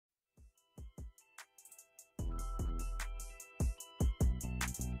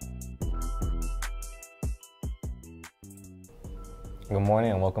Good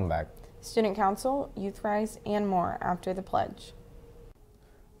morning and welcome back. Student Council, Youth Rise, and more after the pledge.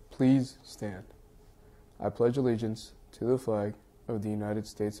 Please stand. I pledge allegiance to the flag of the United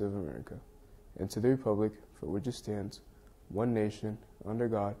States of America and to the republic for which it stands, one nation, under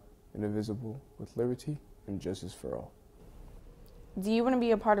God, indivisible, with liberty and justice for all. Do you want to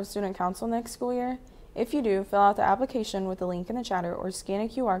be a part of Student Council next school year? If you do, fill out the application with the link in the chatter or scan a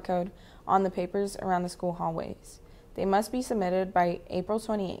QR code on the papers around the school hallways. They must be submitted by April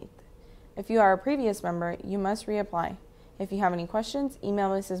 28th. If you are a previous member, you must reapply. If you have any questions, email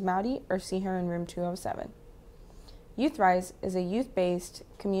Mrs. Mowdy or see her in room 207. Youth Rise is a youth-based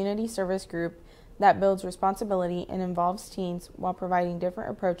community service group that builds responsibility and involves teens while providing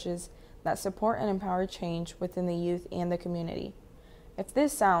different approaches that support and empower change within the youth and the community. If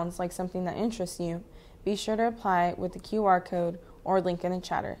this sounds like something that interests you, be sure to apply with the QR code or link in the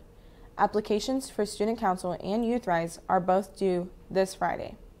chatter. Applications for Student Council and Youth Rise are both due this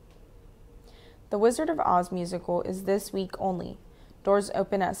Friday. The Wizard of Oz musical is this week only. Doors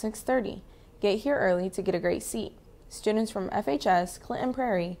open at 6:30. Get here early to get a great seat. Students from FHS, Clinton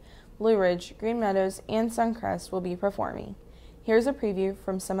Prairie, Blue Ridge, Green Meadows, and Suncrest will be performing. Here's a preview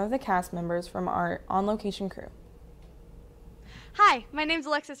from some of the cast members from our on-location crew. Hi, my name's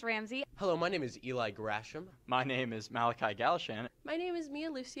Alexis Ramsey. Hello, my name is Eli Grasham. My name is Malachi Galashan. My name is Mia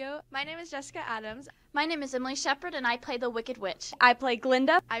Lucio. My name is Jessica Adams. My name is Emily Shepard, and I play the Wicked Witch. I play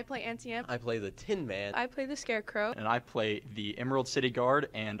Glinda. I play Auntie Em. I play the Tin Man. I play the Scarecrow. And I play the Emerald City Guard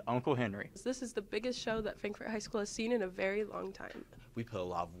and Uncle Henry. This is the biggest show that Frankfort High School has seen in a very long time. We put a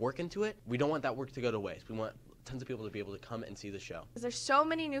lot of work into it. We don't want that work to go to waste. We want tons of people to be able to come and see the show. There's so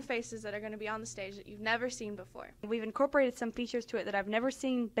many new faces that are going to be on the stage that you've never seen before. We've incorporated some features to it that I've never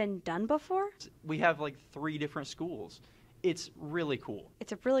seen been done before. We have like 3 different schools. It's really cool.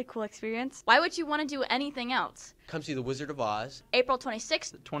 It's a really cool experience. Why would you want to do anything else? Come see The Wizard of Oz. April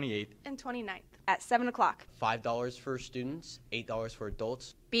 26th, 28th, And 29th. At 7 o'clock. $5 for students, $8 for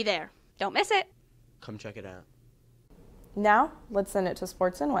adults. be there. Don't miss it. Come check it out. Now, let's send it to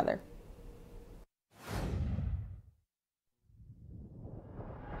sports and weather.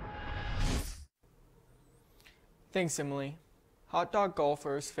 Thanks, Emily. Hot Dog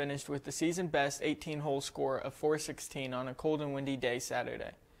golfers finished with the season-best 18-hole score of 416 on a cold and windy day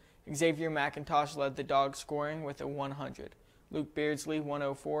Saturday. Xavier McIntosh led the Dogs scoring with a 100. Luke Beardsley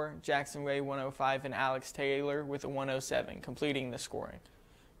 104, Jackson Ray 105, and Alex Taylor with a 107, completing the scoring.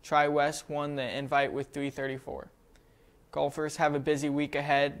 Tri-West won the invite with 334. Golfers have a busy week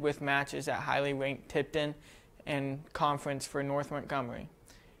ahead with matches at highly ranked Tipton and Conference for North Montgomery,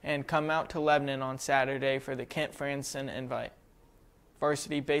 and come out to Lebanon on Saturday for the Kent Franson invite.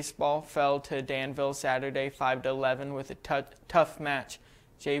 Varsity baseball fell to Danville Saturday 5-11 with a tough match.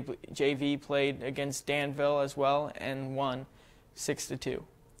 JV played against Danville as well and won 6-2.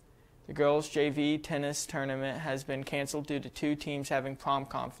 The girls' JV tennis tournament has been canceled due to 2 teams having prom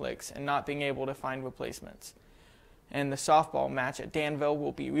conflicts and not being able to find replacements. And the softball match at Danville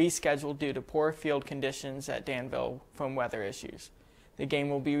will be rescheduled due to poor field conditions at Danville from weather issues. The game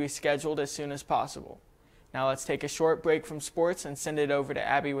will be rescheduled as soon as possible. Now let's take a short break from sports and send it over to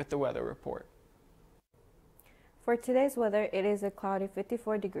Abby with the weather report. For today's weather, it is a cloudy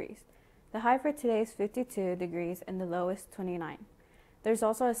 54 degrees. The high for today is 52 degrees and the low is 29. There's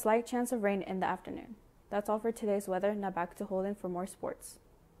also a slight chance of rain in the afternoon. That's all for today's weather. Now back to Holden for more sports.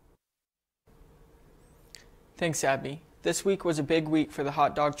 Thanks, Abby. This week was a big week for the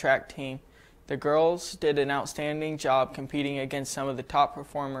hot dog track team. The girls did an outstanding job competing against some of the top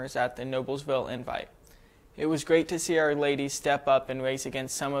performers at the Noblesville Invite. It was great to see our ladies step up and race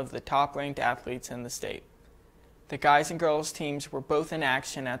against some of the top-ranked athletes in the state. The guys and girls teams were both in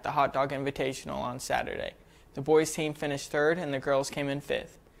action at the Hot Dog Invitational on Saturday. The boys team finished 3rd and the girls came in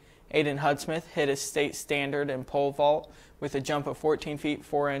 5th. Aiden Hudsmith hit a state standard in pole vault with a jump of 14 feet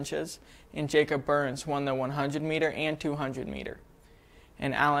 4 inches, and Jacob Burns won the 100-meter and 200-meter.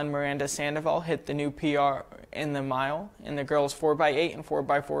 And Alan Miranda Sandoval hit the new PR in the mile, and the girls' 4x8 and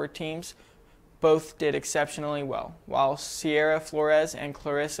 4x4 teams both did exceptionally well, while Sierra Flores and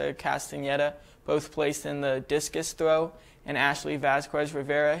Clarissa Castaneda both placed in the discus throw, and Ashley Vasquez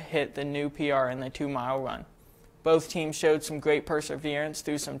Rivera hit the new PR in the 2-mile run. Both teams showed some great perseverance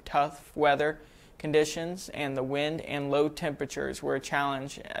through some tough weather conditions, and the wind and low temperatures were a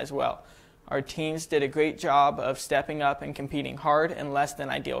challenge as well. Our teams did a great job of stepping up and competing hard in less than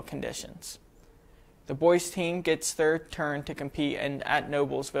ideal conditions. The boys team gets their turn to compete at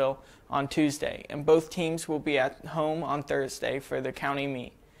Noblesville on Tuesday, and both teams will be at home on Thursday for the county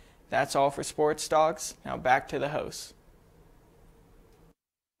meet. That's all for Sports Dogs. Now back to the hosts.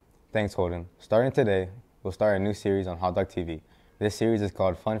 Thanks, Holden. Starting today, we'll start a new series on Hot Dog TV. This series is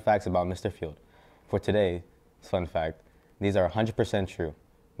called Fun Facts About Mr. Field. For today's fun fact, these are 100% true.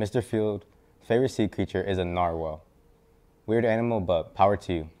 Mr. Field's favorite sea creature is a narwhal. Weird animal, but power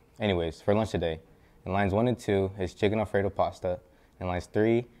to you. Anyways, for lunch today, in lines 1 and 2 is chicken alfredo pasta, in lines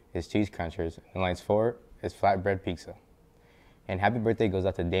 3 is cheese crunchers, in lines 4 is flatbread pizza. And happy birthday goes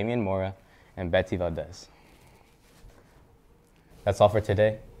out to Damian Mora and Betsy Valdez. That's all for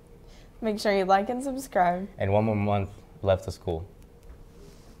today. Make sure you like and subscribe. And one more month left of school.